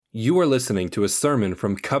You are listening to a sermon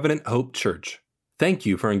from Covenant Hope Church. Thank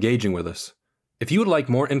you for engaging with us. If you would like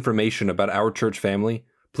more information about our church family,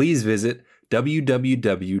 please visit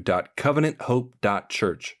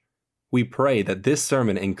www.covenanthope.church. We pray that this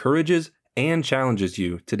sermon encourages and challenges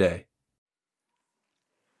you today.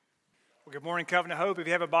 Well, good morning, Covenant Hope. If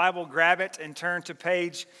you have a Bible, grab it and turn to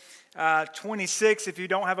page 26. If you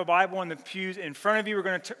don't have a Bible in the pews in front of you, we're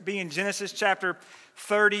going to be in Genesis chapter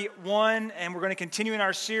 31, and we're going to continue in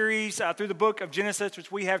our series through the book of Genesis, which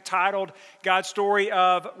we have titled God's Story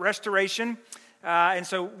of Restoration. And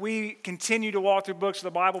so we continue to walk through books of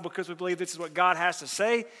the Bible because we believe this is what God has to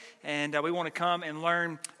say, and we want to come and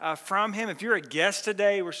learn from Him. If you're a guest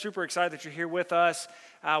today, we're super excited that you're here with us.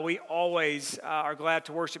 We always are glad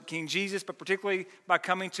to worship King Jesus, but particularly by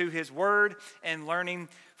coming to His Word and learning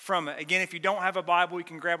from it. Again, if you don't have a Bible, you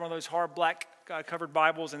can grab one of those hard black covered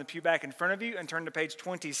Bibles in the pew back in front of you and turn to page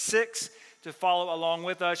 26 to follow along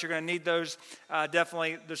with us. You're going to need those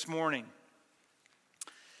definitely this morning.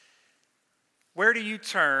 Where do you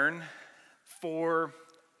turn for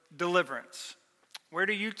deliverance? Where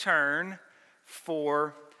do you turn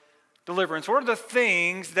for deliverance? What are the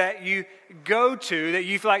things that you go to that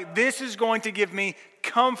you feel like this is going to give me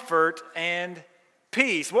comfort and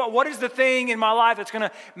peace? What is the thing in my life that's going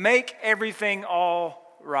to make everything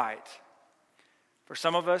all right? For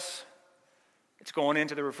some of us, it's going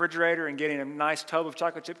into the refrigerator and getting a nice tub of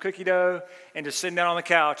chocolate chip cookie dough and just sitting down on the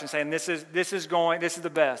couch and saying, this is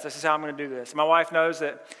the best. This is how I'm going to do this. My wife knows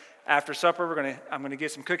that after supper, I'm going to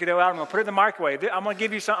get some cookie dough out. I'm going to put it in the microwave. I'm going to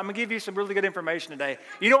give you some really good information today.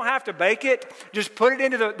 You don't have to bake it. Just put it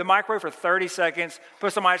into the microwave for 30 seconds.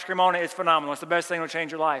 Put some ice cream on it. It's phenomenal. It's the best thing that will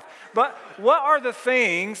change your life. But what are the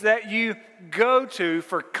things that you go to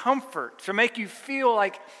for comfort, to make you feel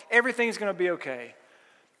like everything's going to be okay?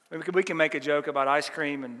 We can make a joke about ice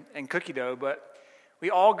cream and cookie dough, but we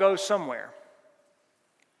all go somewhere.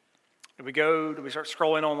 Do we start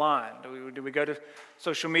scrolling online? Do we go to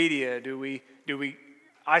social media? Do we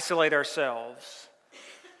isolate ourselves?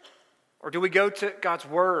 Or do we go to God's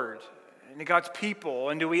Word and to God's people?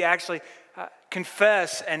 And do we actually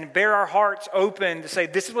confess and bear our hearts open to say,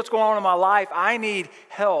 this is what's going on in my life. I need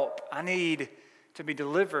help. I need to be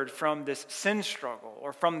delivered from this sin struggle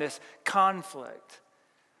or from this conflict.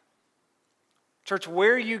 Church,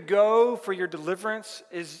 where you go for your deliverance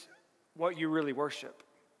is what you really worship.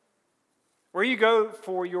 Where you go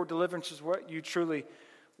for your deliverance is what you truly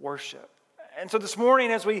worship. And so this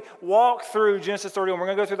morning, as we walk through Genesis 31, we're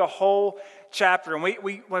going to go through the whole chapter. And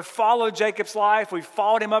we followed Jacob's life. We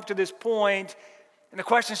followed him up to this point. And the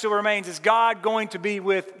question still remains, is God going to be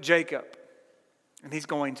with Jacob? And He's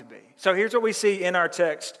going to be. So here's what we see in our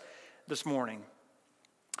text this morning.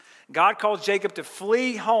 God calls Jacob to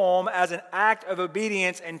flee home as an act of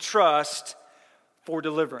obedience and trust for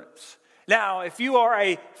deliverance. Now, if you are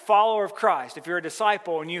a follower of Christ, if you're a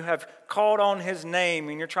disciple and you have called on His name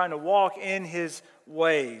and you're trying to walk in His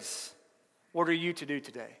ways, what are you to do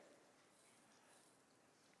today?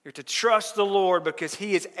 You're to trust the Lord because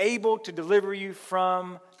He is able to deliver you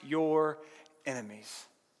from your enemies.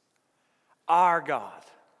 Our God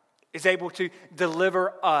is able to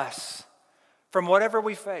deliver us from whatever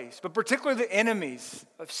we face, but particularly the enemies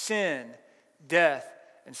of sin, death,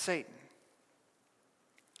 and Satan.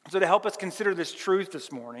 So to help us consider this truth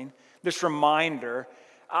this morning, this reminder,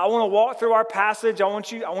 I want to walk through our passage. I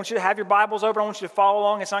want you to have your Bibles open. I want you to follow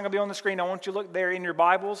along. It's not going to be on the screen. I want you to look there in your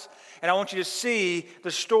Bibles, and I want you to see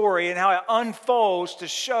the story and how it unfolds to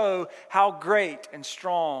show how great and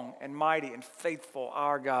strong and mighty and faithful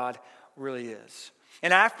our God really is.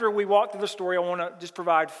 And after we walk through the story, I want to just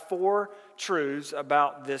provide 4 truths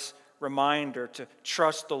about this reminder to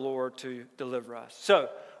trust the Lord to deliver us. So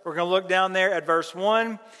we're going to look down there at verse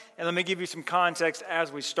 1, and let me give you some context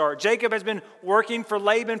as we start. Jacob has been working for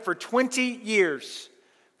Laban for 20 years,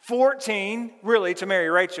 14 really to marry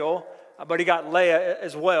Rachel, but he got Leah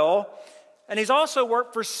as well. And he's also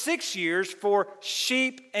worked for 6 years for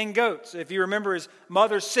sheep and goats. If you remember, his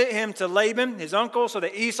mother sent him to Laban, his uncle, so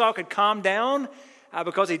that Esau could calm down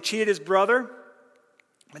because he cheated his brother.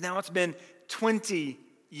 But now it's been 20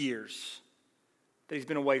 years that he's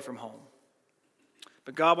been away from home.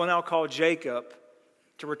 But God will now call Jacob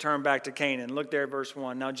to return back to Canaan. Look there at verse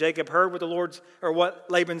 1. Now Jacob heard what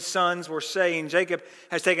Laban's sons were saying. Jacob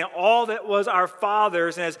has taken all that was our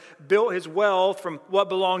father's and has built his wealth from what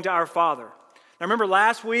belonged to our father. Now remember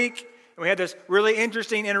last week, we had this really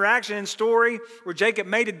interesting interaction and story where Jacob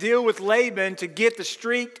made a deal with Laban to get the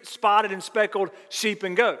streaked, spotted, and speckled sheep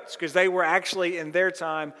and goats because they were actually in their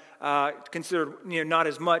time considered not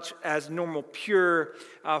as much as normal, pure,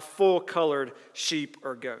 full-colored sheep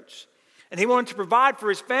or goats. And he wanted to provide for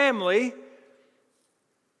his family.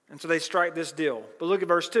 And so they strike this deal. But look at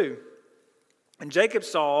verse 2. And Jacob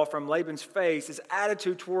saw from Laban's face his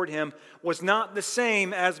attitude toward him was not the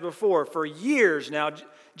same as before. For years now,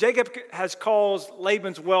 Jacob has caused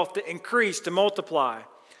Laban's wealth to increase, to multiply.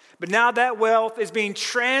 But now that wealth is being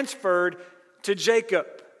transferred to Jacob.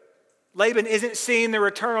 Laban isn't seeing the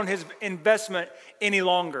return on his investment any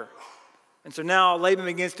longer. And so now Laban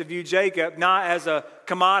begins to view Jacob not as a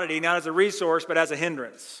commodity, not as a resource, but as a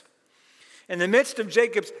hindrance. In the midst of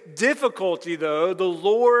Jacob's difficulty, though, the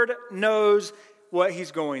Lord knows what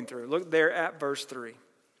he's going through. Look there at verse 3.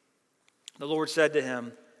 The Lord said to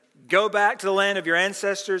him, "Go back to the land of your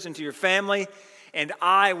ancestors and to your family, and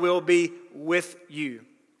I will be with you."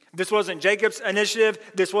 This wasn't Jacob's initiative.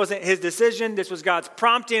 This wasn't his decision. This was God's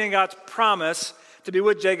prompting and God's promise to be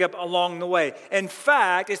with Jacob along the way. In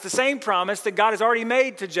fact, it's the same promise that God has already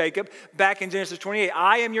made to Jacob back in Genesis 28.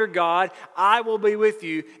 I am your God. I will be with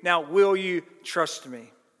you. Now, will you trust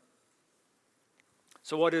me?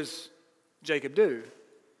 So what does Jacob do?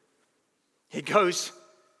 He goes,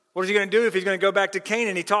 what is he going to do if he's going to go back to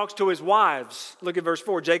Canaan? He talks to his wives. Look at verse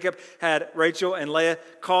 4. Jacob had Rachel and Leah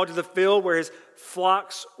called to the field where his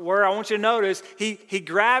flocks were. I want you to notice he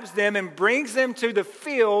grabs them and brings them to the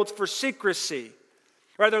fields for secrecy.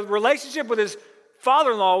 Right? The relationship with his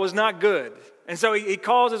father-in-law was not good. And so he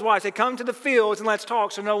calls his wives, say, come to the fields and let's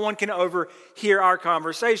talk so no one can overhear our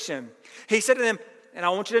conversation. He said to them, and I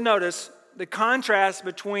want you to notice the contrast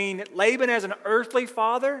between Laban as an earthly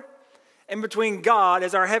father and between God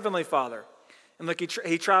as our heavenly Father. And look,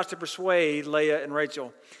 he tries to persuade Leah and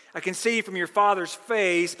Rachel. I can see from your father's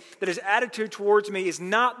face that his attitude towards me is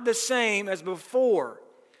not the same as before.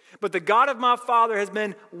 But the God of my father has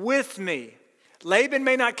been with me. Laban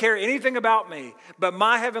may not care anything about me, but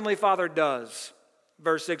my heavenly Father does.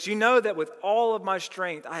 Verse 6, you know that with all of my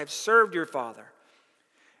strength I have served your father,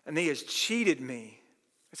 and he has cheated me.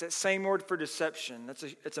 It's that same word for deception.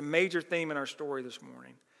 It's a major theme in our story this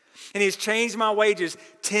morning. And he's changed my wages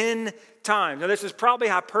 10 times. Now, this is probably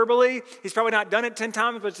hyperbole. He's probably not done it 10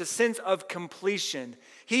 times, but it's a sense of completion.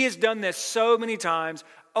 He has done this so many times,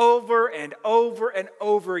 over and over and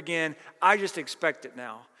over again. I just expect it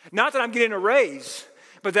now. Not that I'm getting a raise,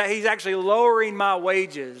 but that he's actually lowering my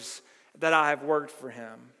wages that I have worked for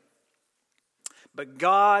him. But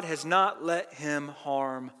God has not let him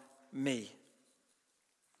harm me.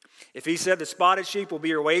 If he said the spotted sheep will be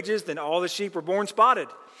your wages, then all the sheep were born spotted.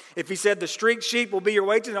 If he said the streaked sheep will be your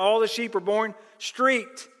wages, then all the sheep were born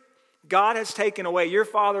streaked. God has taken away your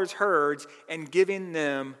father's herds and given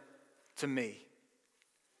them to me.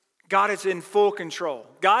 God is in full control.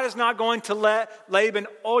 God is not going to let Laban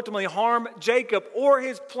ultimately harm Jacob or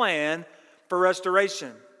his plan for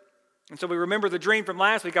restoration. And so we remember the dream from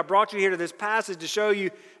last week. I brought you here to this passage to show you,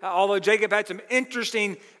 although Jacob had some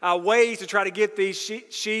interesting ways to try to get these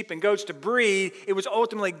sheep and goats to breed, it was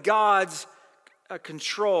ultimately God's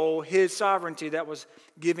control, his sovereignty that was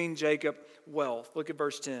giving Jacob wealth. Look at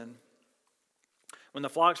verse 10. When the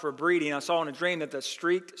flocks were breeding, I saw in a dream that the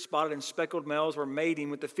streaked, spotted, and speckled males were mating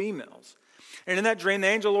with the females. And in that dream, the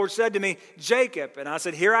angel of the Lord said to me, Jacob. And I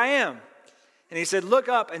said, here I am. And he said, look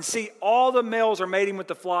up and see all the males are mating with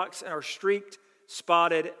the flocks and are streaked,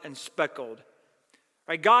 spotted, and speckled.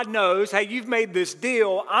 Right? God knows, hey, you've made this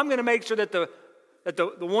deal. I'm going to make sure that the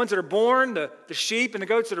ones that are born, the sheep and the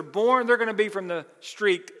goats that are born, they're going to be from the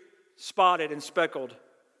streaked, spotted, and speckled.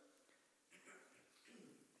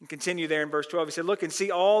 And continue there in verse 12. He said, look and see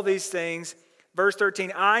all these things. Verse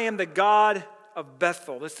 13, I am the God of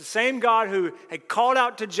Bethel. That's the same God who had called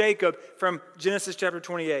out to Jacob from Genesis chapter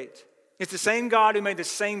 28. It's the same God who made the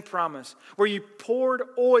same promise, where you poured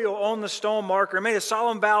oil on the stone marker and made a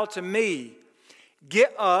solemn vow to me.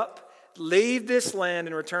 Get up, leave this land,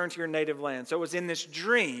 and return to your native land. So it was in this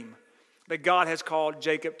dream that God has called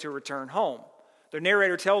Jacob to return home. The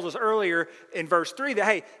narrator tells us earlier in verse 3 that,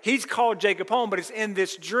 hey, he's called Jacob home, but it's in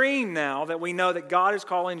this dream now that we know that God is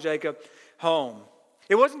calling Jacob home.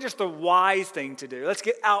 It wasn't just the wise thing to do. Let's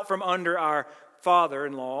get out from under our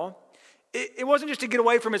father-in-law. It wasn't just to get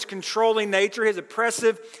away from his controlling nature, his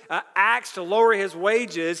oppressive acts to lower his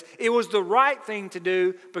wages. It was the right thing to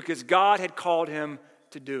do because God had called him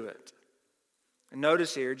to do it. And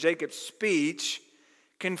notice here, Jacob's speech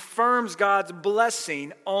confirms God's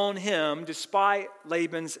blessing on him despite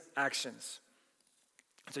Laban's actions.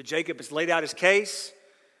 So Jacob has laid out his case.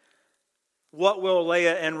 What will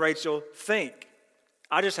Leah and Rachel think?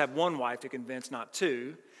 I just have one wife to convince, not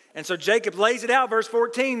two. And so Jacob lays it out, verse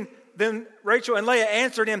 14. Then Rachel and Leah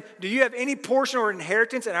answered him, do you have any portion or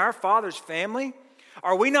inheritance in our father's family?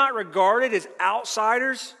 Are we not regarded as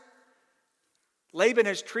outsiders? Laban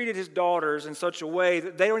has treated his daughters in such a way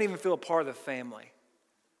that they don't even feel a part of the family.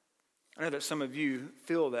 I know that some of you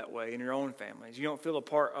feel that way in your own families. You don't feel a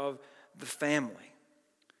part of the family.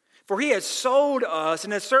 For he has sold us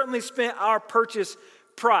and has certainly spent our purchase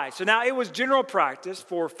price. So now it was general practice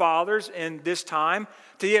for fathers in this time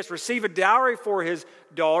to, yes, receive a dowry for his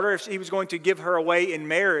daughter if he was going to give her away in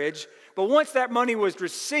marriage. But once that money was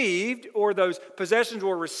received or those possessions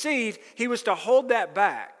were received, he was to hold that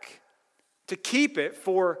back, to keep it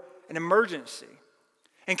for an emergency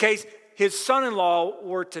in case his son-in-law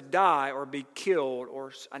were to die or be killed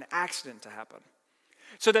or an accident to happen.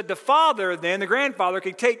 So that the father then, the grandfather,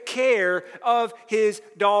 could take care of his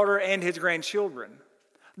daughter and his grandchildren.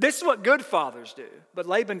 This is what good fathers do, but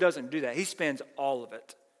Laban doesn't do that. He spends all of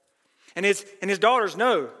it. And his daughters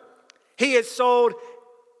know he has sold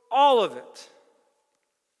all of it.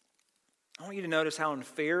 I want you to notice how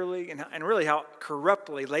unfairly and really how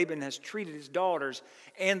corruptly Laban has treated his daughters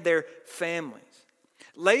and their families.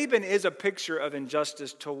 Laban is a picture of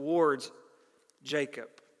injustice towards Jacob.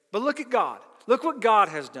 But look at God. Look what God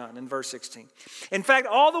has done in verse 16. In fact,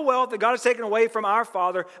 all the wealth that God has taken away from our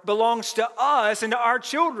father belongs to us and to our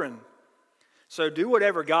children. So do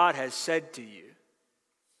whatever God has said to you.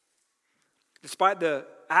 Despite the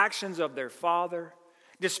actions of their father,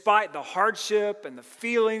 despite the hardship and the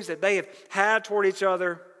feelings that they have had toward each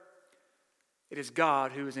other, it is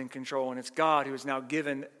God who is in control, and it's God who has now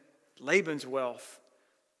given Laban's wealth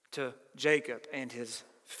to Jacob and his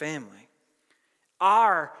family.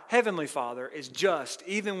 Our heavenly Father is just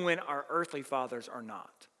even when our earthly fathers are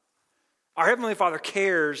not. Our heavenly Father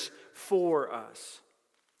cares for us.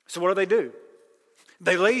 So what do?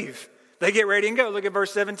 They leave. They get ready and go. Look at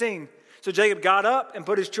verse 17. So Jacob got up and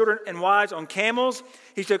put his children and wives on camels.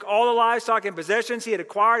 He took all the livestock and possessions he had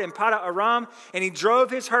acquired in Padan Aram, and he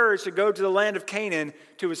drove his herds to go to the land of Canaan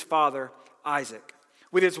to his father Isaac.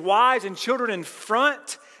 With his wives and children in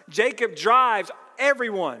front, Jacob drives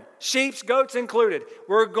everyone, sheep, goats included.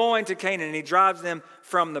 We're going to Canaan, and he drives them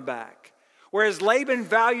from the back. Whereas Laban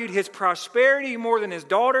valued his prosperity more than his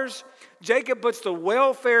daughters, Jacob puts the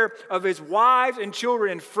welfare of his wives and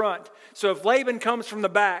children in front. So if Laban comes from the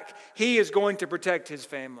back, he is going to protect his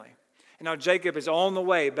family. And now Jacob is on the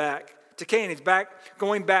way back to Canaan. He's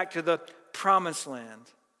going back to the promised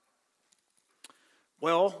land.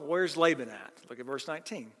 Well, where's Laban at? Look at verse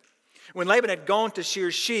 19. When Laban had gone to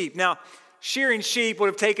shear sheep. Now, shearing sheep would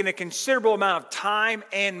have taken a considerable amount of time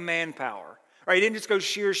and manpower. Right? He didn't just go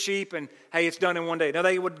shear sheep and, hey, it's done in one day. No,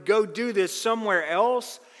 they would go do this somewhere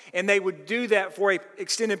else, and they would do that for an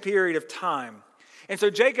extended period of time. And so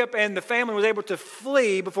Jacob and the family was able to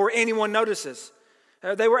flee before anyone notices.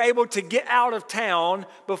 They were able to get out of town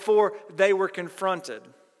before they were confronted.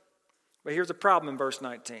 But here's a problem in verse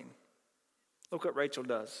 19. Look what Rachel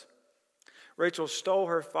does. Rachel stole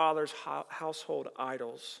her father's household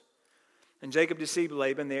idols. And Jacob deceived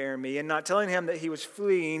Laban the Aramean, not telling him that he was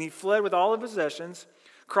fleeing. He fled with all his possessions,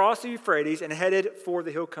 crossed the Euphrates, and headed for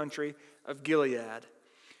the hill country of Gilead.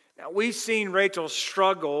 Now, we've seen Rachel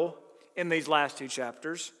struggle in these last two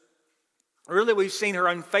chapters. Really, we've seen her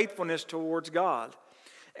unfaithfulness towards God.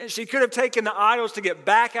 And she could have taken the idols to get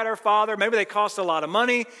back at her father. Maybe they cost a lot of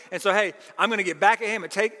money. And so, hey, I'm going to get back at him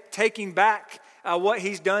and taking back what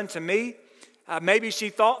he's done to me. Maybe she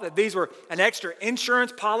thought that these were an extra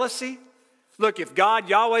insurance policy. Look, if God,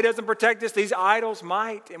 Yahweh, doesn't protect us, these idols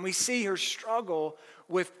might. And we see her struggle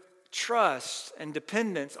with trust and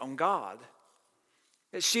dependence on God.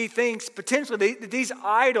 That she thinks potentially that these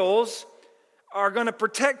idols are going to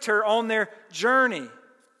protect her on their journey.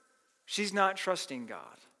 She's not trusting God.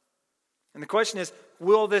 And the question is,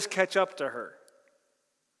 will this catch up to her?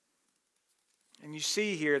 And you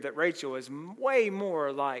see here that Rachel is way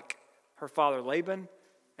more like her father Laban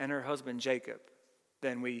and her husband Jacob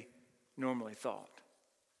than we normally thought.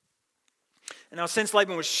 And now since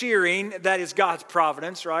Laban was shearing, that is God's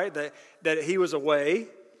providence, right? That he was away.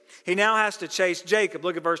 He now has to chase Jacob.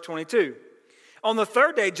 Look at verse 22. On the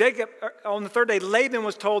third day, Laban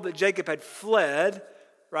was told that Jacob had fled,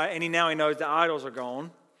 right? And he knows the idols are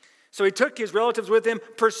gone. So he took his relatives with him,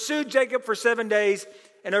 pursued Jacob for 7 days,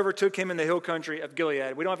 and overtook him in the hill country of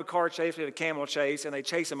Gilead. We don't have a car chase, we have a camel chase, and they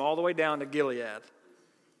chase him all the way down to Gilead.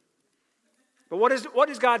 But what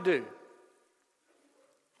does God do?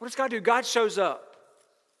 What does God do? God shows up.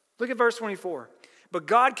 Look at verse 24. But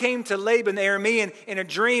God came to Laban the Aramean in a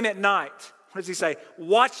dream at night. What does he say?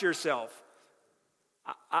 Watch yourself.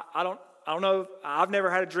 I don't know. I've never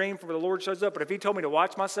had a dream where the Lord shows up, but if he told me to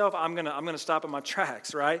watch myself, I'm gonna stop in my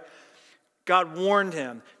tracks, right? God warned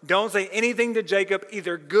him, don't say anything to Jacob,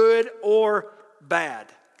 either good or bad.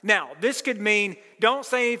 Now, this could mean don't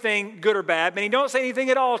say anything good or bad, meaning don't say anything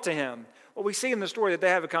at all to him. Well, we see in the story that they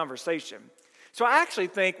have a conversation. So I actually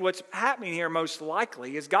think what's happening here most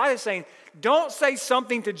likely is God is saying, don't say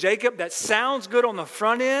something to Jacob that sounds good on the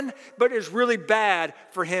front end, but is really bad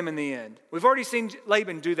for him in the end. We've already seen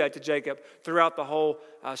Laban do that to Jacob throughout the whole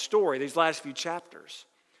story, these last few chapters.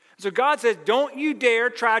 So God says, don't you dare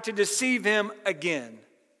try to deceive him again.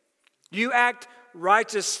 You act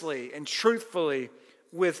righteously and truthfully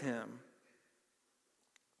with him.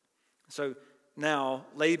 So now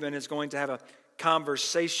Laban is going to have a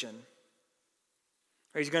conversation.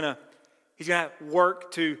 He's going to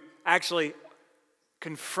work to actually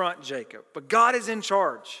confront Jacob. But God is in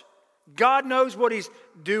charge. God knows what he's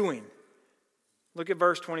doing. Look at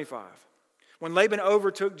verse 25. When Laban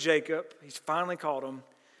overtook Jacob, he's finally called him.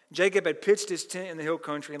 Jacob had pitched his tent in the hill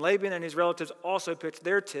country, and Laban and his relatives also pitched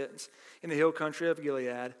their tents in the hill country of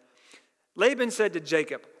Gilead. Laban said to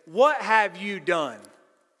Jacob, "What have you done?"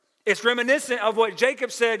 It's reminiscent of what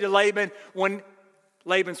Jacob said to Laban when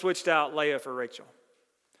Laban switched out Leah for Rachel.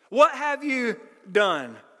 What have you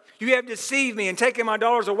done? You have deceived me and taken my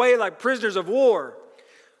daughters away like prisoners of war.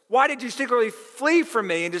 Why did you secretly flee from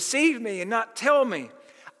me and deceive me and not tell me?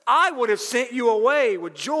 I would have sent you away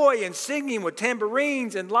with joy and singing, with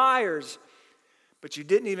tambourines and lyres. But you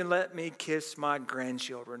didn't even let me kiss my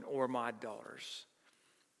grandchildren or my daughters.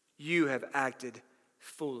 You have acted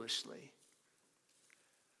foolishly.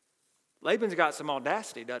 Laban's got some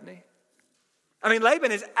audacity, doesn't he? I mean,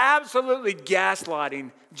 Laban is absolutely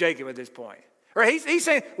gaslighting Jacob at this point. Right? He's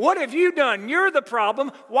saying, what have you done? You're the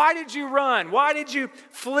problem. Why did you run? Why did you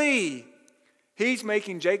flee? He's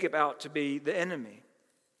making Jacob out to be the enemy.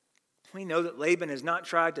 We know that Laban has not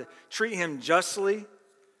tried to treat him justly,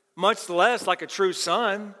 much less like a true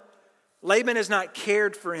son. Laban has not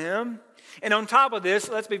cared for him. And on top of this,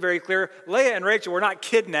 let's be very clear, Leah and Rachel were not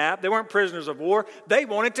kidnapped. They weren't prisoners of war. They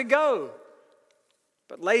wanted to go.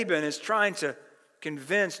 But Laban is trying to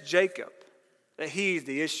convince Jacob that he's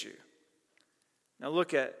the issue. Now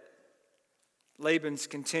look at Laban's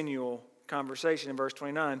continual conversation in verse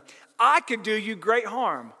 29. I could do you great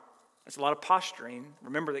harm. That's a lot of posturing.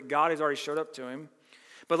 Remember that God has already showed up to him.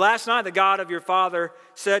 But last night the God of your father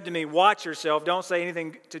said to me, watch yourself. Don't say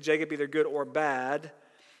anything to Jacob, either good or bad.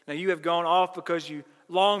 Now you have gone off because you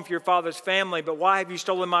long for your father's family, but why have you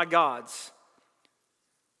stolen my gods?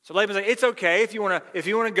 So Laban's like, it's okay if you want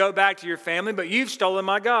to go back to your family, but you've stolen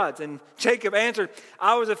my gods. And Jacob answered,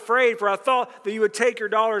 I was afraid, for I thought that you would take your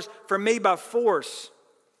daughters from me by force.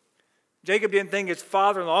 Jacob didn't think his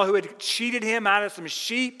father-in-law, who had cheated him out of some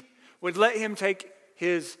sheep, would let him take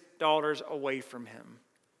his daughters away from him.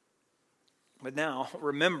 But now,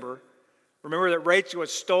 remember that Rachel had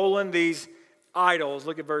stolen these idols.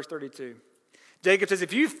 Look at verse 32. Jacob says,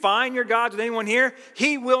 if you find your gods with anyone here,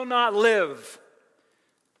 he will not live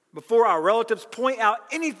before our relatives point out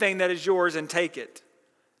anything that is yours and take it.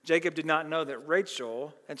 Jacob did not know that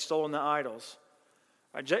Rachel had stolen the idols.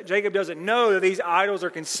 Jacob doesn't know that these idols are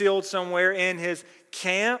concealed somewhere in his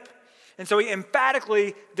camp. And so he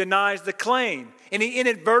emphatically denies the claim. And he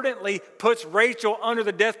inadvertently puts Rachel under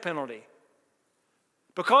the death penalty.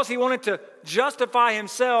 Because he wanted to justify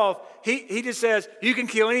himself, he just says, you can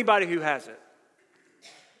kill anybody who has it.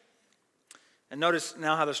 And notice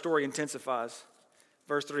now how the story intensifies.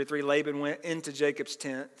 Verse 33, Laban went into Jacob's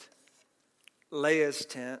tent, Leah's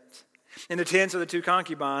tent, and the tents of the two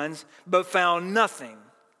concubines, but found nothing.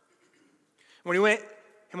 When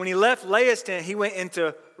he left Leah's tent, he went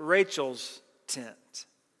into Rachel's tent.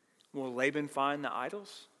 Will Laban find the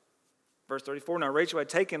idols? Verse 34, now Rachel had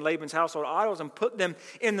taken Laban's household idols and put them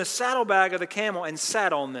in the saddlebag of the camel and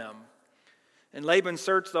sat on them. And Laban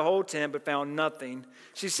searched the whole tent but found nothing.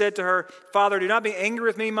 She said to her, Father, do not be angry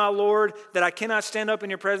with me, my Lord, that I cannot stand up in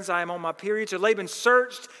your presence. I am on my period. So Laban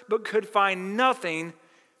searched but could find nothing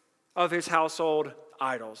of his household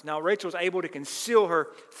idols. Now Rachel was able to conceal her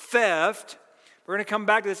theft. We're going to come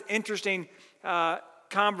back to this interesting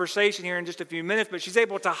conversation here in just a few minutes, but she's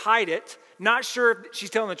able to hide it. Not sure if she's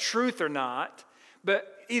telling the truth or not, but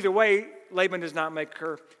either way, Laban does not make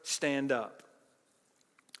her stand up.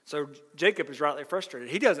 So Jacob is rightly frustrated.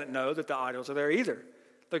 He doesn't know that the idols are there either.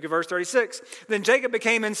 Look at verse 36. Then Jacob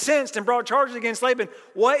became incensed and brought charges against Laban.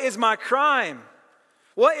 What is my crime?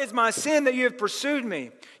 What is my sin that you have pursued me?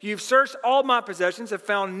 You've searched all my possessions, have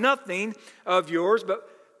found nothing of yours,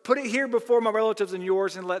 but put it here before my relatives and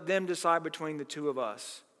yours and let them decide between the two of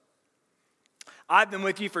us. I've been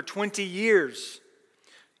with you for 20 years.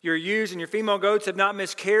 Your ewes and your female goats have not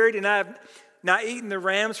miscarried, and I have not eaten the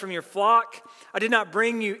rams from your flock. I did not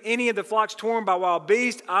bring you any of the flocks torn by wild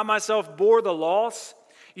beasts. I myself bore the loss.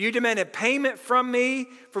 You demanded payment from me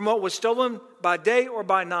from what was stolen by day or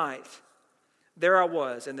by night. There I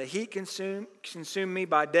was, and the heat consumed me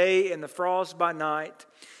by day, and the frost by night,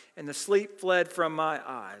 and the sleep fled from my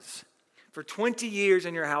eyes. For 20 years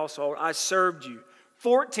in your household I served you,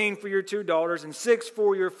 14 for your 2 daughters, and 6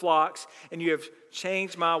 for your flocks, and you have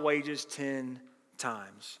changed my wages 10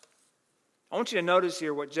 times. I want you to notice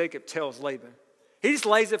here what Jacob tells Laban. He just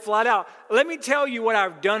lays it flat out. Let me tell you what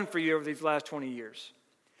I've done for you over these last 20 years.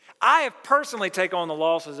 I have personally taken on the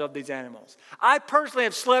losses of these animals. I personally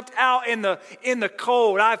have slept out in the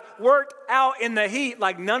cold. I've worked out in the heat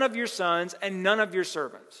like none of your sons and none of your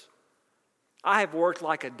servants. I have worked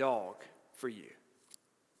like a dog for you.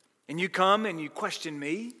 And you come and you question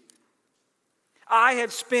me? I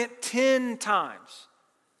have spent 10 times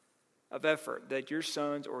of effort that your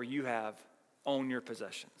sons or you have on your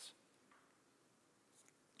possessions.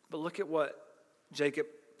 But look at what Jacob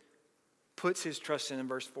puts his trust in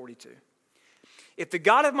verse 42. If the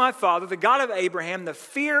God of my father, the God of Abraham, the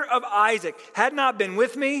fear of Isaac had not been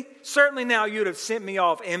with me, certainly now you would have sent me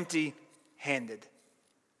off empty-handed.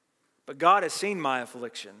 But God has seen my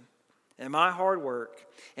affliction and my hard work,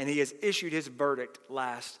 and he has issued his verdict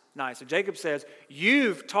last night. So Jacob says,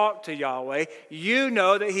 you've talked to Yahweh. You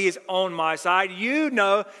know that he is on my side. You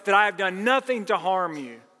know that I have done nothing to harm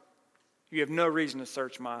you. You have no reason to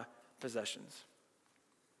search my possessions.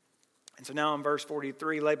 And so now in verse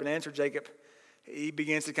 43, Laban answered Jacob. He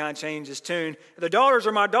begins to kind of change his tune. The daughters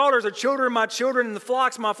are my daughters, the children are my children, and the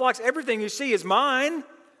flocks my flocks. Everything you see is mine.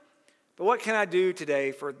 But what can I do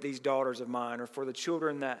today for these daughters of mine or for the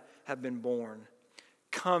children that have been born?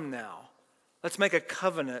 Come now. Let's make a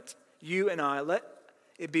covenant, you and I. Let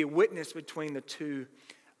it be a witness between the two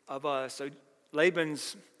of us. So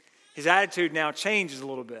his attitude now changes a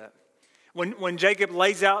little bit. When Jacob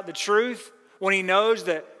lays out the truth, when he knows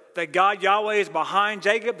that God, Yahweh, is behind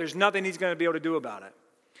Jacob, there's nothing he's going to be able to do about it.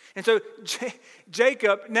 And so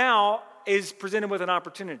Jacob now is presented with an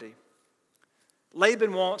opportunity.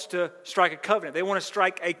 Laban wants to strike a covenant. They want to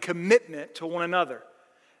strike a commitment to one another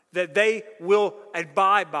that they will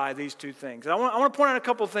abide by these two things. And I want to point out a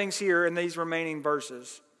couple of things here in these remaining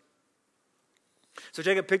verses. So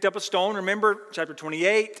Jacob picked up a stone. Remember, chapter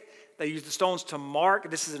 28, they used the stones to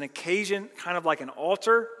mark. This is an occasion, kind of like an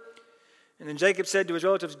altar. And then Jacob said to his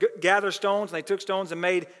relatives, gather stones. And they took stones and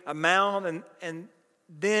made a mound and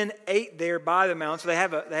then ate there by the mound. So they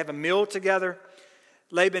have a meal together.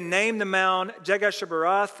 Laban named the mound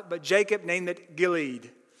Jegash-Shabarath, but Jacob named it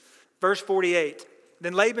Gilead. Verse 48.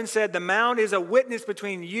 Then Laban said, the mound is a witness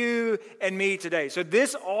between you and me today. So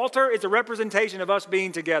this altar is a representation of us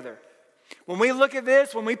being together. When we look at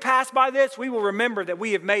this, when we pass by this, we will remember that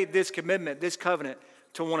we have made this commitment, this covenant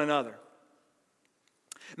to one another.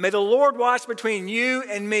 May the Lord watch between you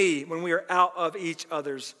and me when we are out of each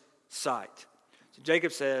other's sight. So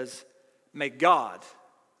Jacob says, may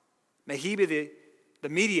he be the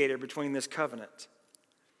mediator between this covenant.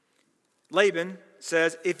 Laban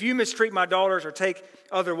says, if you mistreat my daughters or take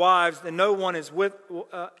other wives, then no one is with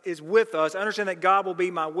us. I understand that God will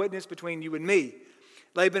be my witness between you and me.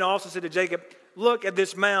 Laban also said to Jacob, look at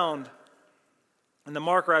this mound and the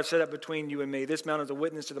marker I've set up between you and me. This mound is a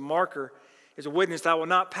witness to the marker, is a witness that I will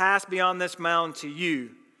not pass beyond this mound to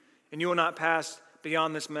you, and you will not pass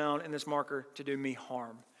beyond this mound and this marker to do me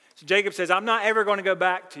harm. So Jacob says, I'm not ever going to go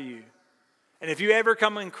back to you. And if you ever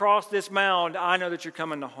come and cross this mound, I know that you're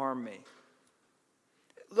coming to harm me.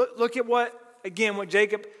 Look at what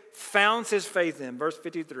Jacob founds his faith in. Verse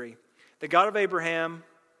 53. The God of Abraham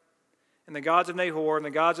and the gods of Nahor and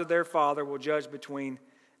the gods of their father will judge between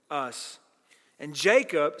us. And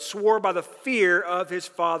Jacob swore by the fear of his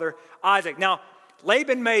father Isaac. Now,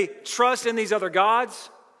 Laban may trust in these other gods.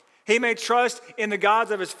 He may trust in the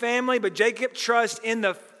gods of his family, but Jacob trusts in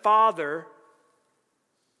the Father,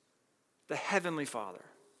 the heavenly Father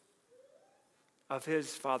of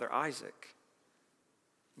his father Isaac.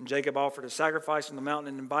 And Jacob offered a sacrifice on the mountain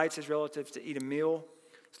and invites his relatives to eat a meal.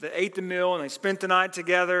 So they ate the meal and they spent the night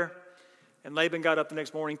together. And Laban got up the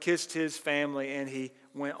next morning, kissed his family, and he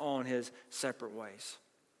went on his separate ways.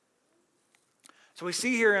 So we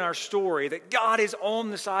see here in our story that God is on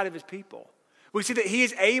the side of his people. We see that he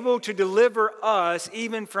is able to deliver us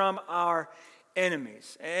even from our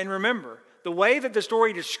enemies. And remember, the way that the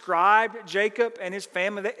story described Jacob and his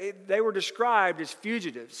family, they were described as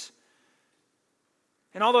fugitives.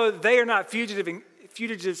 And although they are not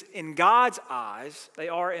fugitives in God's eyes, they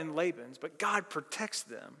are in Laban's, but God protects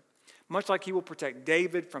them, much like he will protect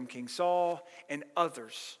David from King Saul and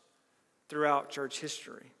others throughout church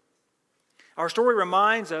history. Our story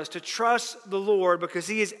reminds us to trust the Lord because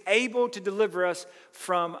he is able to deliver us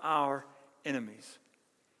from our enemies.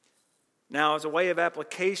 Now, as a way of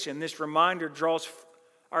application, this reminder draws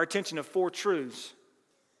our attention to 4 truths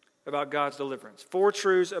about God's deliverance. 4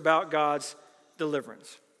 truths about God's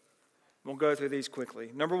deliverance. We'll go through these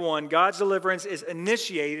quickly. Number 1, God's deliverance is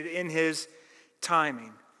initiated in His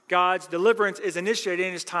timing. God's deliverance is initiated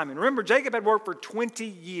in His timing. Remember, Jacob had worked for 20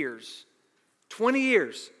 years. 20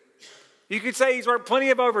 years. You could say he's worked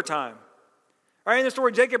plenty of overtime. Right, in the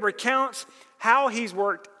story, Jacob recounts how he's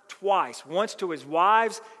worked twice, once to his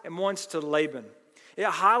wives and once to Laban. It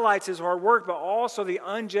highlights his hard work, but also the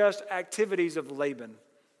unjust activities of Laban.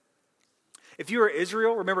 If you were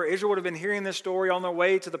Israel, remember Israel would have been hearing this story on their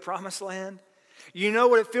way to the promised land. You know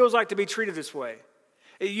what it feels like to be treated this way.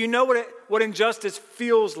 You know what injustice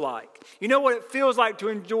feels like. You know what it feels like to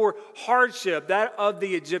endure hardship, that of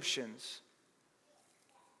the Egyptians.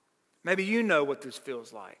 Maybe you know what this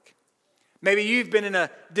feels like. Maybe you've been in a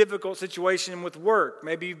difficult situation with work.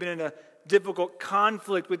 Maybe you've been in a difficult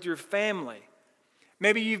conflict with your family.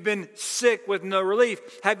 Maybe you've been sick with no relief.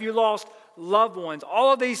 Have you lost loved ones?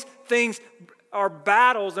 All of these things are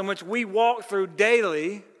battles in which we walk through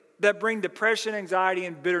daily that bring depression, anxiety,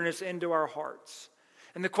 and bitterness into our hearts.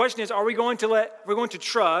 And the question is, are we going to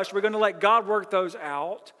trust? Are we going to let God work those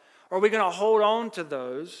out? Or are we going to hold on to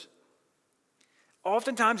those?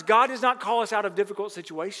 Oftentimes, God does not call us out of difficult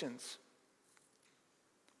situations.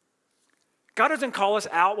 God doesn't call us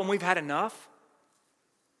out when we've had enough.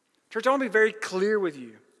 Church, I want to be very clear with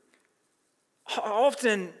you.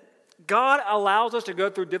 Often, God allows us to go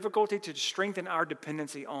through difficulty to strengthen our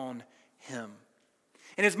dependency on Him.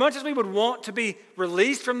 And as much as we would want to be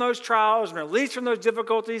released from those trials and released from those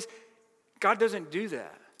difficulties, God doesn't do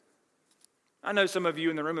that. I know some of you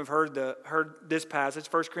in the room have heard this passage,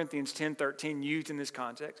 1 Corinthians 10:13, used in this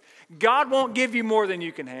context. God won't give you more than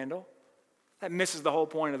you can handle. That misses the whole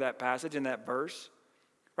point of that passage in that verse.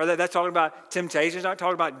 Or that's talking about temptation, it's not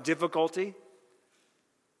talking about difficulty.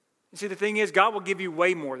 You see, the thing is, God will give you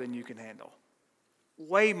way more than you can handle.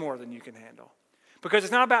 Way more than you can handle. Because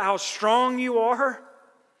it's not about how strong you are,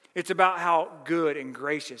 it's about how good and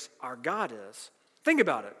gracious our God is. Think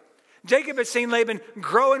about it. Jacob had seen Laban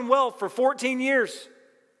grow in wealth for 14 years.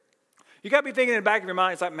 You got to be thinking in the back of your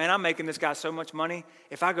mind, it's like, man, I'm making this guy so much money.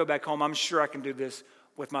 If I go back home, I'm sure I can do this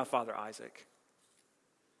with my father Isaac.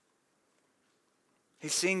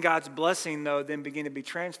 He's seen God's blessing, though, then begin to be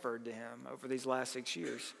transferred to him over these last 6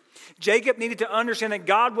 years. Jacob needed to understand that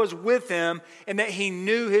God was with him and that he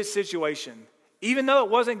knew his situation, even though it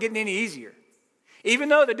wasn't getting any easier. Even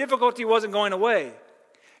though the difficulty wasn't going away.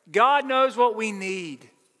 God knows what we need.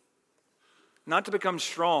 Not to become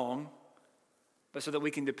strong, but so that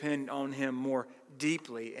we can depend on Him more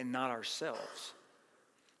deeply and not ourselves.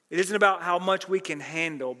 It isn't about how much we can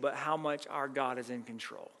handle, but how much our God is in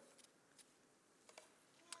control.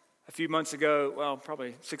 A few months ago, well,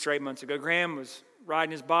 probably 6 or 8 months ago, Graham was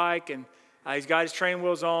riding his bike and he's got his training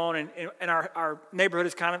wheels on, and our neighborhood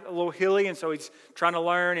is kind of a little hilly, and so he's trying to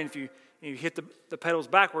learn, and if you hit the pedals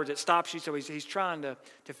backwards, it stops you, so he's trying to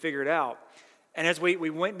figure it out. And as we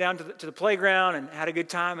went down to the playground and had a good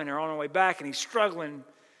time, and are on our way back, and he's struggling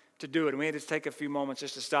to do it, and we had to take a few moments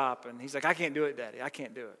just to stop, and he's like, I can't do it, Daddy, I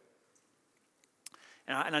can't do it.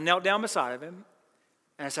 And I knelt down beside of him,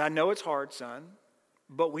 and I said, I know it's hard, son,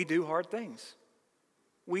 but we do hard things.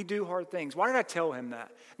 We do hard things. Why did I tell him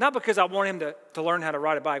that? Not because I want him to learn how to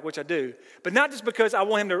ride a bike, which I do, but not just because I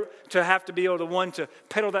want him to have to be able to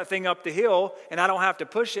pedal that thing up the hill and I don't have to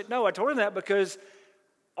push it. No, I told him that because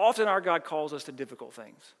often our God calls us to difficult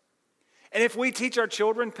things. And if we teach our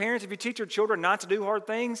children, parents, if you teach your children not to do hard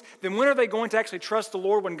things, then when are they going to actually trust the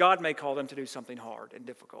Lord when God may call them to do something hard and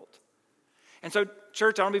difficult? And so,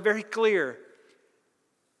 church, I want to be very clear.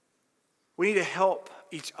 We need to help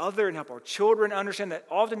each other and help our children understand that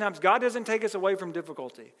oftentimes God doesn't take us away from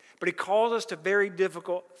difficulty, but He calls us to very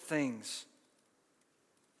difficult things.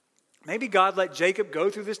 Maybe God let Jacob go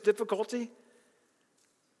through this difficulty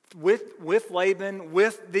with Laban,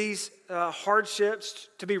 with these hardships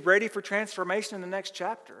to be ready for transformation in the next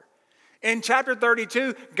chapter. In chapter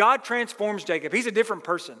 32, God transforms Jacob. He's a different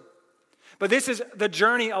person. But this is the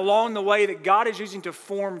journey along the way that God is using to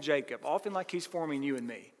form Jacob, often like He's forming you and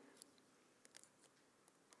me.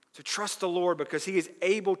 So trust the Lord because He is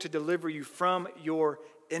able to deliver you from your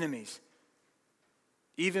enemies,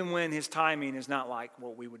 even when His timing is not like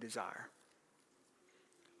what we would desire.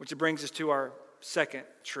 Which brings us to our second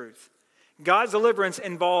truth. God's deliverance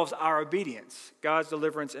involves our obedience. God's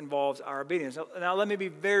deliverance involves our obedience. Now let me be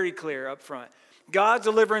very clear up front. God's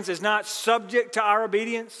deliverance is not subject to our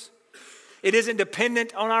obedience. It isn't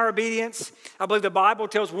dependent on our obedience. I believe the Bible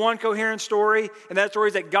tells one coherent story, and that story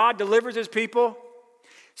is that God delivers His people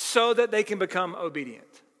so that they can become obedient.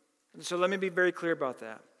 So let me be very clear about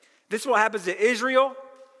that. This is what happens to Israel.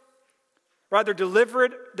 Right,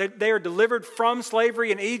 they are delivered from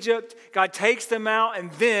slavery in Egypt. God takes them out,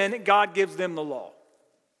 and then God gives them the law.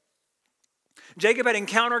 Jacob had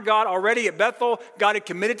encountered God already at Bethel. God had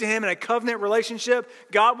committed to him in a covenant relationship.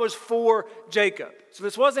 God was for Jacob. So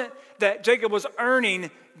this wasn't that Jacob was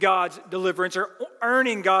earning God's deliverance or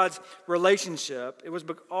earning God's relationship. It was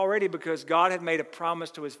already because God had made a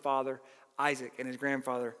promise to his father Isaac and his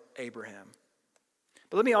grandfather Abraham.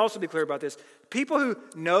 But let me also be clear about this. People who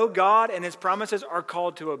know God and his promises are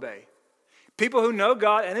called to obey. People who know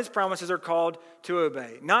God and his promises are called to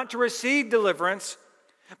obey. Not to receive deliverance,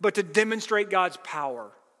 but to demonstrate God's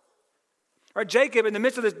power. Right, Jacob, in the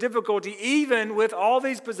midst of this difficulty, even with all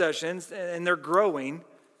these possessions and they're growing,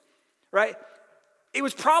 right, it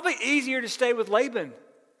was probably easier to stay with Laban.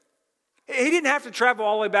 He didn't have to travel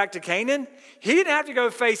all the way back to Canaan. He didn't have to go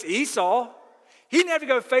face Esau. He didn't have to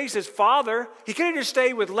go face his father. He could have just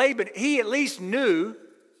stayed with Laban. He at least knew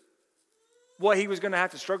what he was going to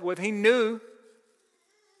have to struggle with. He knew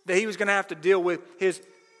that he was going to have to deal with his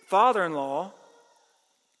father-in-law.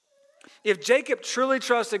 If Jacob truly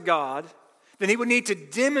trusted God, then he would need to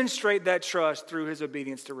demonstrate that trust through his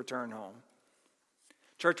obedience to return home.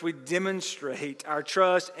 Church, we demonstrate our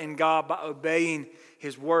trust in God by obeying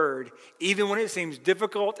his word, even when it seems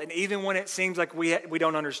difficult and even when it seems like we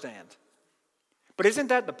don't understand. But isn't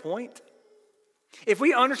that the point? If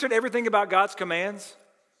we understood everything about God's commands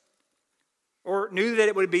or knew that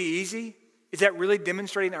it would be easy, is that really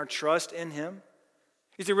demonstrating our trust in him?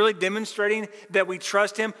 Is it really demonstrating that we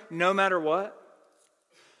trust him no matter what?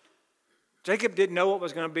 Jacob didn't know what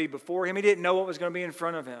was going to be before him. He didn't know what was going to be in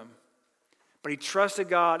front of him. But he trusted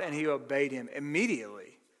God and he obeyed him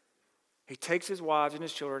immediately. He takes his wives and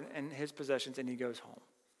his children and his possessions and he goes home.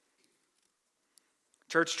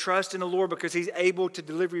 Church, trust in the Lord because he's able to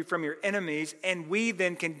deliver you from your enemies, and we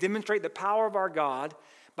then can demonstrate the power of our God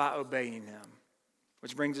by obeying him.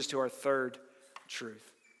 Which brings us to our third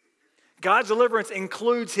truth. God's deliverance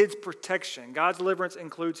includes his protection. God's deliverance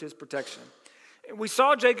includes his protection. We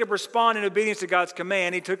saw Jacob respond in obedience to God's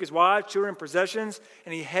command. He took his wives, children, and possessions,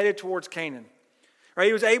 and he headed towards Canaan. Right?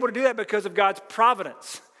 He was able to do that because of God's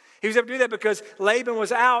providence. He was able to do that because Laban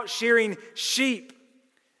was out shearing sheep.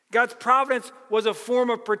 God's providence was a form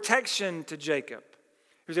of protection to Jacob.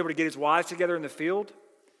 He was able to get his wives together in the field.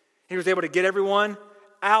 He was able to get everyone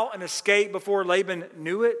out and escape before Laban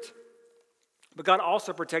knew it. But God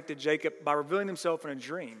also protected Jacob by revealing himself in a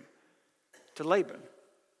dream to Laban.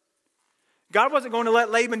 God wasn't going to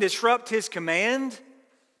let Laban disrupt his command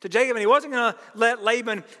to Jacob, and he wasn't going to let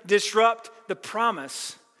Laban disrupt the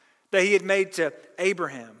promise that he had made to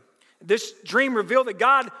Abraham. This dream revealed that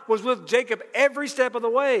God was with Jacob every step of the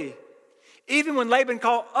way. Even when Laban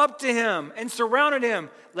called up to him and surrounded him,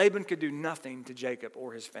 Laban could do nothing to Jacob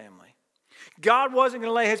or his family. God wasn't going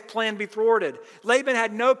to let his plan be thwarted. Laban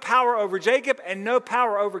had no power over Jacob and no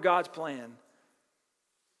power over God's plan.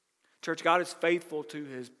 Church, God is faithful to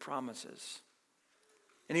his promises,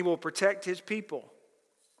 and he will protect his people.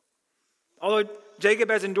 Although Jacob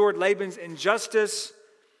has endured Laban's injustice,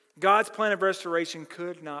 God's plan of restoration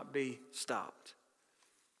could not be stopped.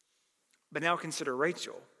 But now consider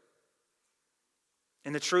Rachel.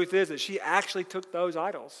 And the truth is that she actually took those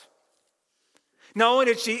idols. Not only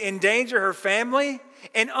did she endanger her family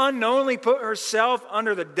and unknowingly put herself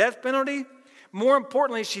under the death penalty, more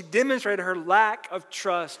importantly, she demonstrated her lack of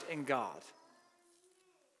trust in God.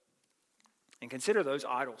 And consider those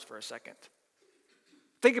idols for a second.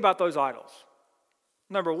 Think about those idols.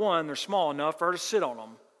 Number one, they're small enough for her to sit on them.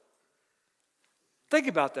 Think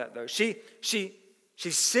about that, though. She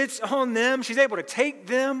sits on them. She's able to take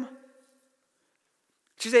them.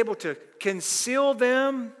 She's able to conceal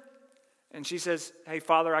them. And she says, hey,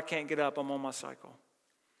 Father, I can't get up. I'm on my cycle.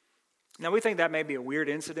 Now, we think that may be a weird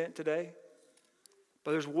incident today,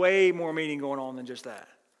 but there's way more meaning going on than just that.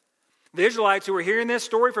 The Israelites who were hearing this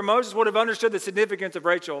story from Moses would have understood the significance of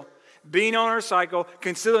Rachel being on her cycle,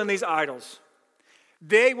 concealing these idols.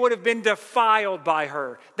 They would have been defiled by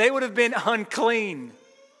her. They would have been unclean.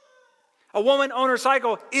 A woman on her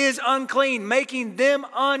cycle is unclean, making them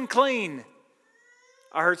unclean.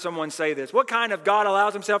 I heard someone say this. What kind of God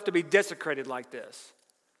allows himself to be desecrated like this?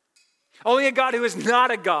 Only a God who is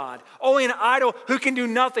not a God. Only an idol who can do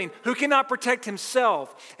nothing, who cannot protect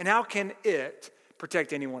himself. And how can it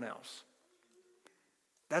protect anyone else?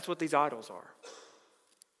 That's what these idols are.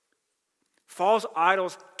 False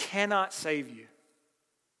idols cannot save you.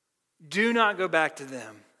 Do not go back to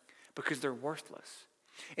them because they're worthless.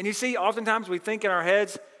 And you see, oftentimes we think in our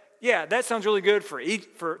heads, yeah, that sounds really good for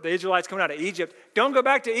the Israelites coming out of Egypt. Don't go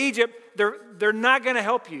back to Egypt. They're not going to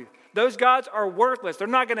help you. Those gods are worthless. They're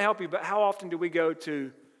not going to help you. But how often do we go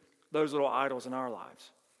to those little idols in our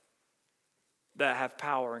lives that have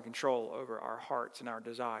power and control over our hearts and our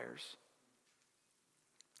desires?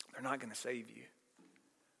 They're not going to save you.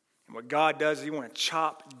 And what God does is He wants to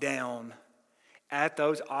chop down at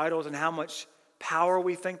those idols and how much power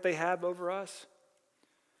we think they have over us,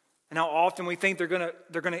 and how often we think they're going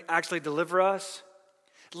to actually deliver us.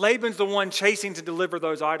 Laban's the one chasing to deliver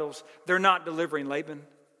those idols. They're not delivering Laban.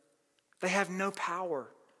 They have no power.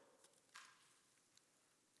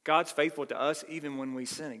 God's faithful to us even when we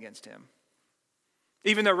sin against Him.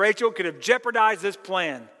 Even though Rachel could have jeopardized this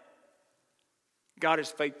plan, God is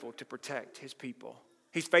faithful to protect His people.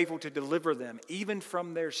 He's faithful to deliver them even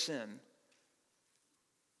from their sin.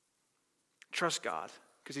 Trust God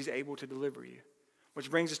because He's able to deliver you. Which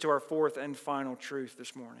brings us to our fourth and final truth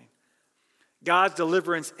this morning. God's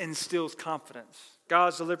deliverance instills confidence.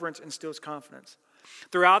 God's deliverance instills confidence.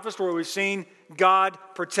 Throughout the story, we've seen God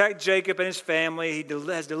protect Jacob and his family. He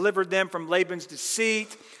has delivered them from Laban's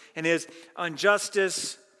deceit and his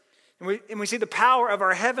injustice. And we see the power of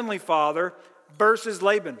our Heavenly Father versus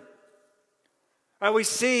Laban. We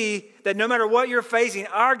see that no matter what you're facing,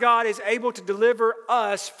 our God is able to deliver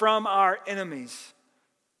us from our enemies.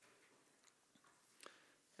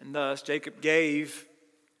 And thus, Jacob gave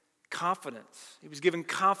confidence. He was given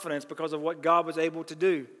confidence because of what God was able to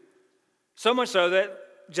do. So much so that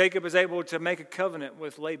Jacob is able to make a covenant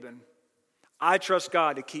with Laban. I trust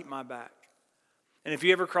God to keep my back. And if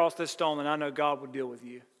you ever cross this stone, then I know God will deal with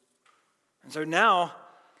you. And so now,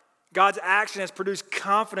 God's action has produced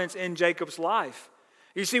confidence in Jacob's life.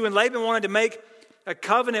 You see, when Laban wanted to make a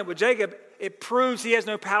covenant with Jacob, it proves he has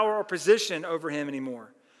no power or position over him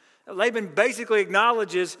anymore. Laban basically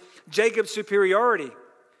acknowledges Jacob's superiority.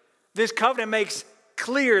 This covenant makes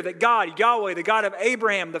clear that God, Yahweh, the God of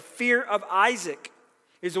Abraham, the fear of Isaac,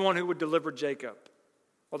 is the one who would deliver Jacob,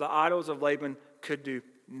 while the idols of Laban could do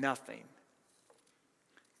nothing.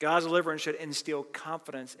 God's deliverance should instill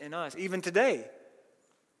confidence in us, even today.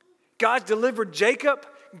 God delivered Jacob,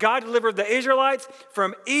 God delivered the Israelites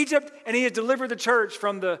from Egypt, and He has delivered the church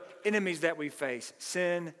from the enemies that we face,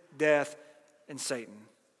 sin, death, and Satan.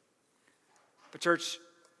 But church,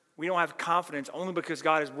 we don't have confidence only because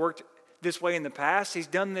God has worked this way in the past. He's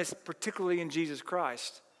done this particularly in Jesus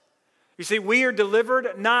Christ. You see, we are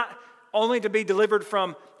delivered not only to be delivered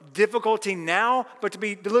from difficulty now, but to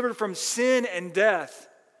be delivered from sin and death.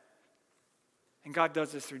 And God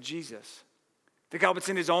does this through Jesus. That God would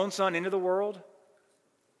send His own Son into the world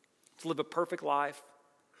to live a perfect life,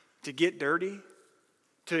 to get dirty,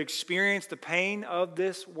 to experience the pain of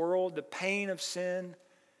this world, the pain of sin,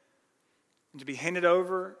 and to be handed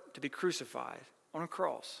over to be crucified on a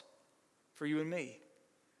cross for you and me.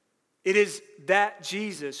 It is that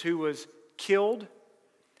Jesus who was killed,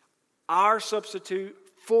 our substitute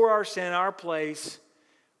for our sin, our place,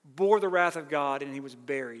 bore the wrath of God, and He was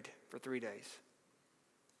buried for 3 days.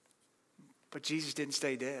 But Jesus didn't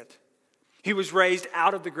stay dead. He was raised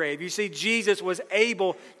out of the grave. You see, Jesus was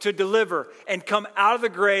able to deliver and come out of the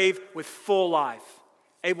grave with full life,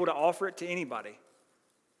 able to offer it to anybody,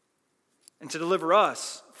 and to deliver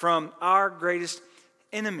us from our greatest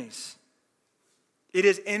enemies. It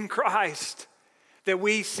is in Christ that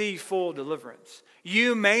we see full deliverance.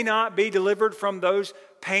 You may not be delivered from those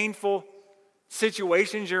painful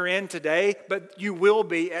situations you're in today, but you will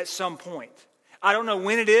be at some point. I don't know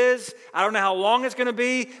when it is. I don't know how long it's going to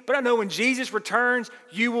be, but I know when Jesus returns,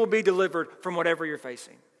 you will be delivered from whatever you're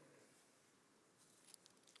facing.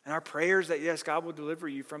 And our prayer is that, yes, God will deliver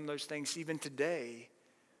you from those things even today.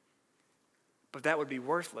 But that would be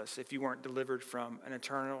worthless if you weren't delivered from an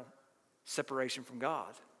eternal separation from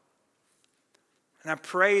God. And I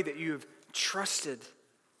pray that you have trusted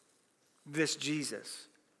this Jesus,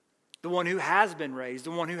 the one who has been raised,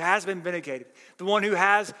 the one who has been vindicated, the one who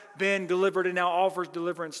has been delivered and now offers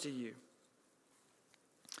deliverance to you.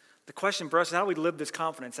 The question for us is how do we live this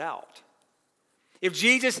confidence out? If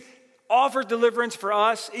Jesus offers deliverance for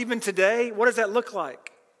us even today, what does that look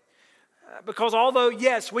like? Because although,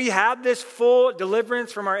 yes, we have this full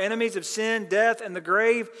deliverance from our enemies of sin, death, and the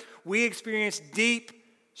grave, we experience deep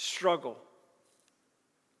struggle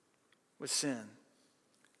with sin.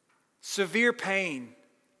 Severe pain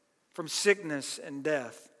from sickness and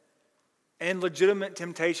death, and legitimate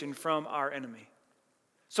temptation from our enemy.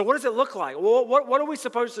 So what does it look like? Well, what are we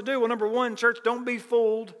supposed to do? Well, number one, church, don't be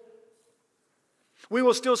fooled. We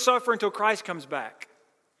will still suffer until Christ comes back.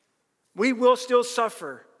 We will still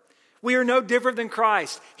suffer. We are no different than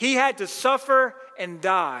Christ. He had to suffer and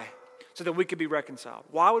die so that we could be reconciled.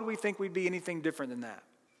 Why would we think we'd be anything different than that?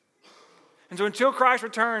 And so until Christ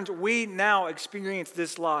returns, we now experience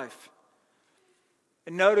this life.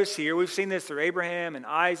 And notice here, we've seen this through Abraham and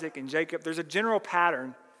Isaac and Jacob. There's a general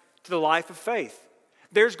pattern to the life of faith.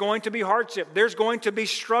 There's going to be hardship. There's going to be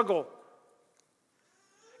struggle.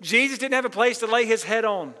 Jesus didn't have a place to lay his head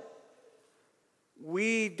on.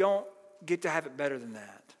 We don't get to have it better than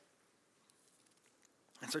that.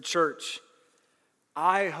 And so, church,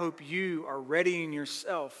 I hope you are readying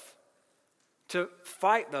yourself to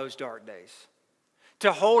fight those dark days,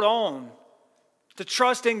 to hold on, to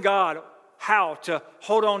trust in God. How? To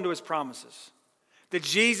hold on to his promises. That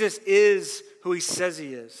Jesus is who he says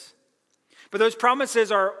he is. But those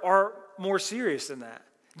promises are more serious than that.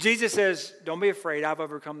 Jesus says, don't be afraid, I've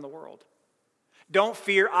overcome the world. Don't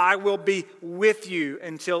fear, I will be with you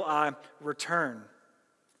until I return.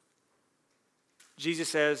 Jesus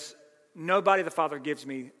says, nobody the Father gives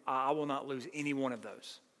me, I will not lose any one of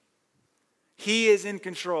those. He is in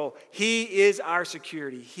control. He is our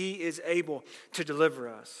security. He is able to deliver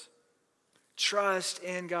us. Trust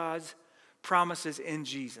in God's promises in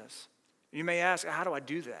Jesus. You may ask, how do I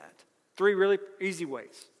do that? 3 really easy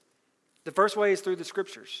ways. The first way is through the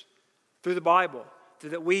scriptures, through the Bible,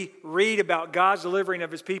 that we read about God's delivering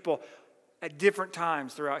of his people at different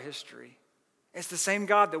times throughout history. It's the same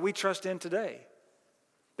God that we trust in today.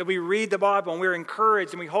 That we read the Bible and we're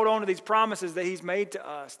encouraged and we hold on to these promises that he's made to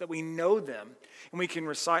us, that we know them and we can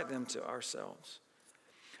recite them to ourselves.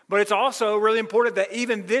 But it's also really important that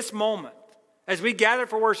even this moment, as we gather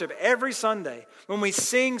for worship every Sunday, when we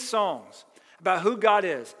sing songs about who God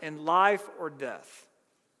is in life or death,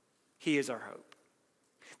 he is our hope.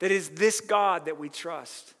 That it is this God that we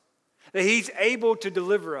trust, that he's able to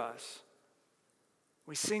deliver us.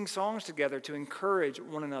 We sing songs together to encourage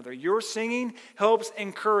one another. Your singing helps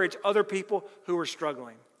encourage other people who are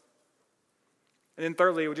struggling. And then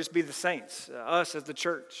thirdly, it would just be the saints, us as the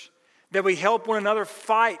church, that we help one another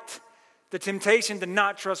fight the temptation to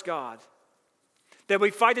not trust God. That we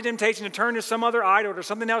fight the temptation to turn to some other idol or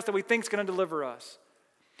something else that we think is going to deliver us.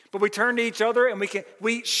 But we turn to each other and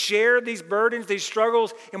we share these burdens, these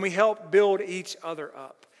struggles, and we help build each other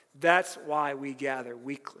up. That's why we gather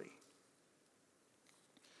weekly.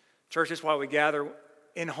 Church, that's why we gather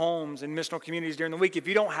in homes and missional communities during the week. If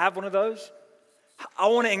you don't have one of those, I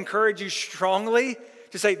want to encourage you strongly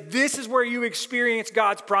to say this is where you experience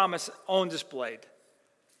God's promise on displayed.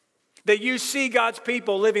 That you see God's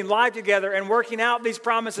people living life together and working out these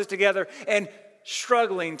promises together and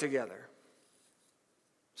struggling together.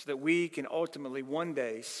 So that we can ultimately one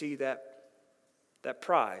day see that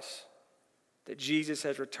prize that Jesus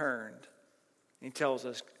has returned. And he tells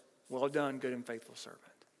us, well done, good and faithful servant.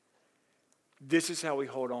 This is how we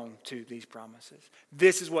hold on to these promises.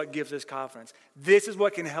 This is what gives us confidence. This is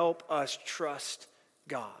what can help us trust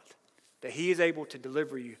God. That he is able to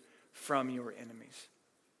deliver you from your enemies.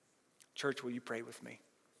 Church, will you pray with me?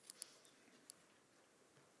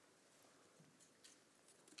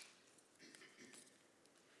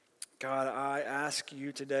 God, I ask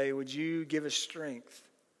you today, would you give us strength?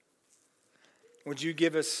 Would you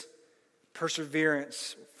give us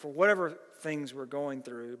perseverance for whatever things we're going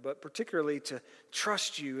through, but particularly to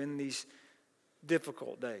trust you in these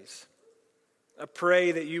difficult days? I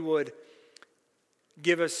pray that you would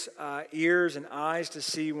give us ears and eyes to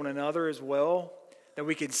see one another as well, that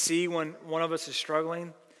we can see when one of us is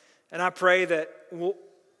struggling. And I pray that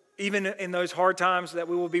even in those hard times that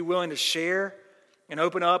we will be willing to share and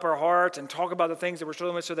open up our hearts and talk about the things that we're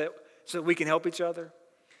struggling with so that we can help each other.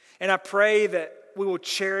 And I pray that we will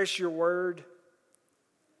cherish your word,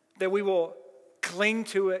 that we will cling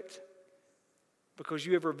to it because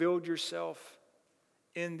you have revealed yourself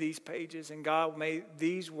in these pages. And God, may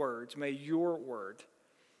these words, may your word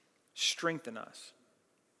strengthen us.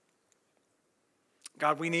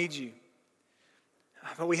 God, we need you.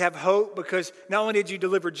 But we have hope because not only did you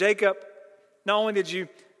deliver Jacob, not only did you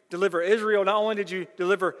deliver Israel, not only did you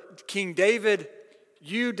deliver King David,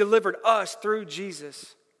 you delivered us through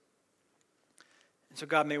Jesus. And so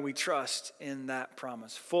God, may we trust in that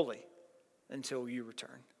promise fully until you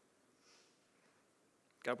return.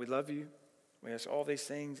 God, we love you. We ask all these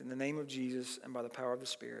things in the name of Jesus and by the power of the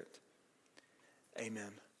Spirit.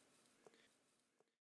 Amen.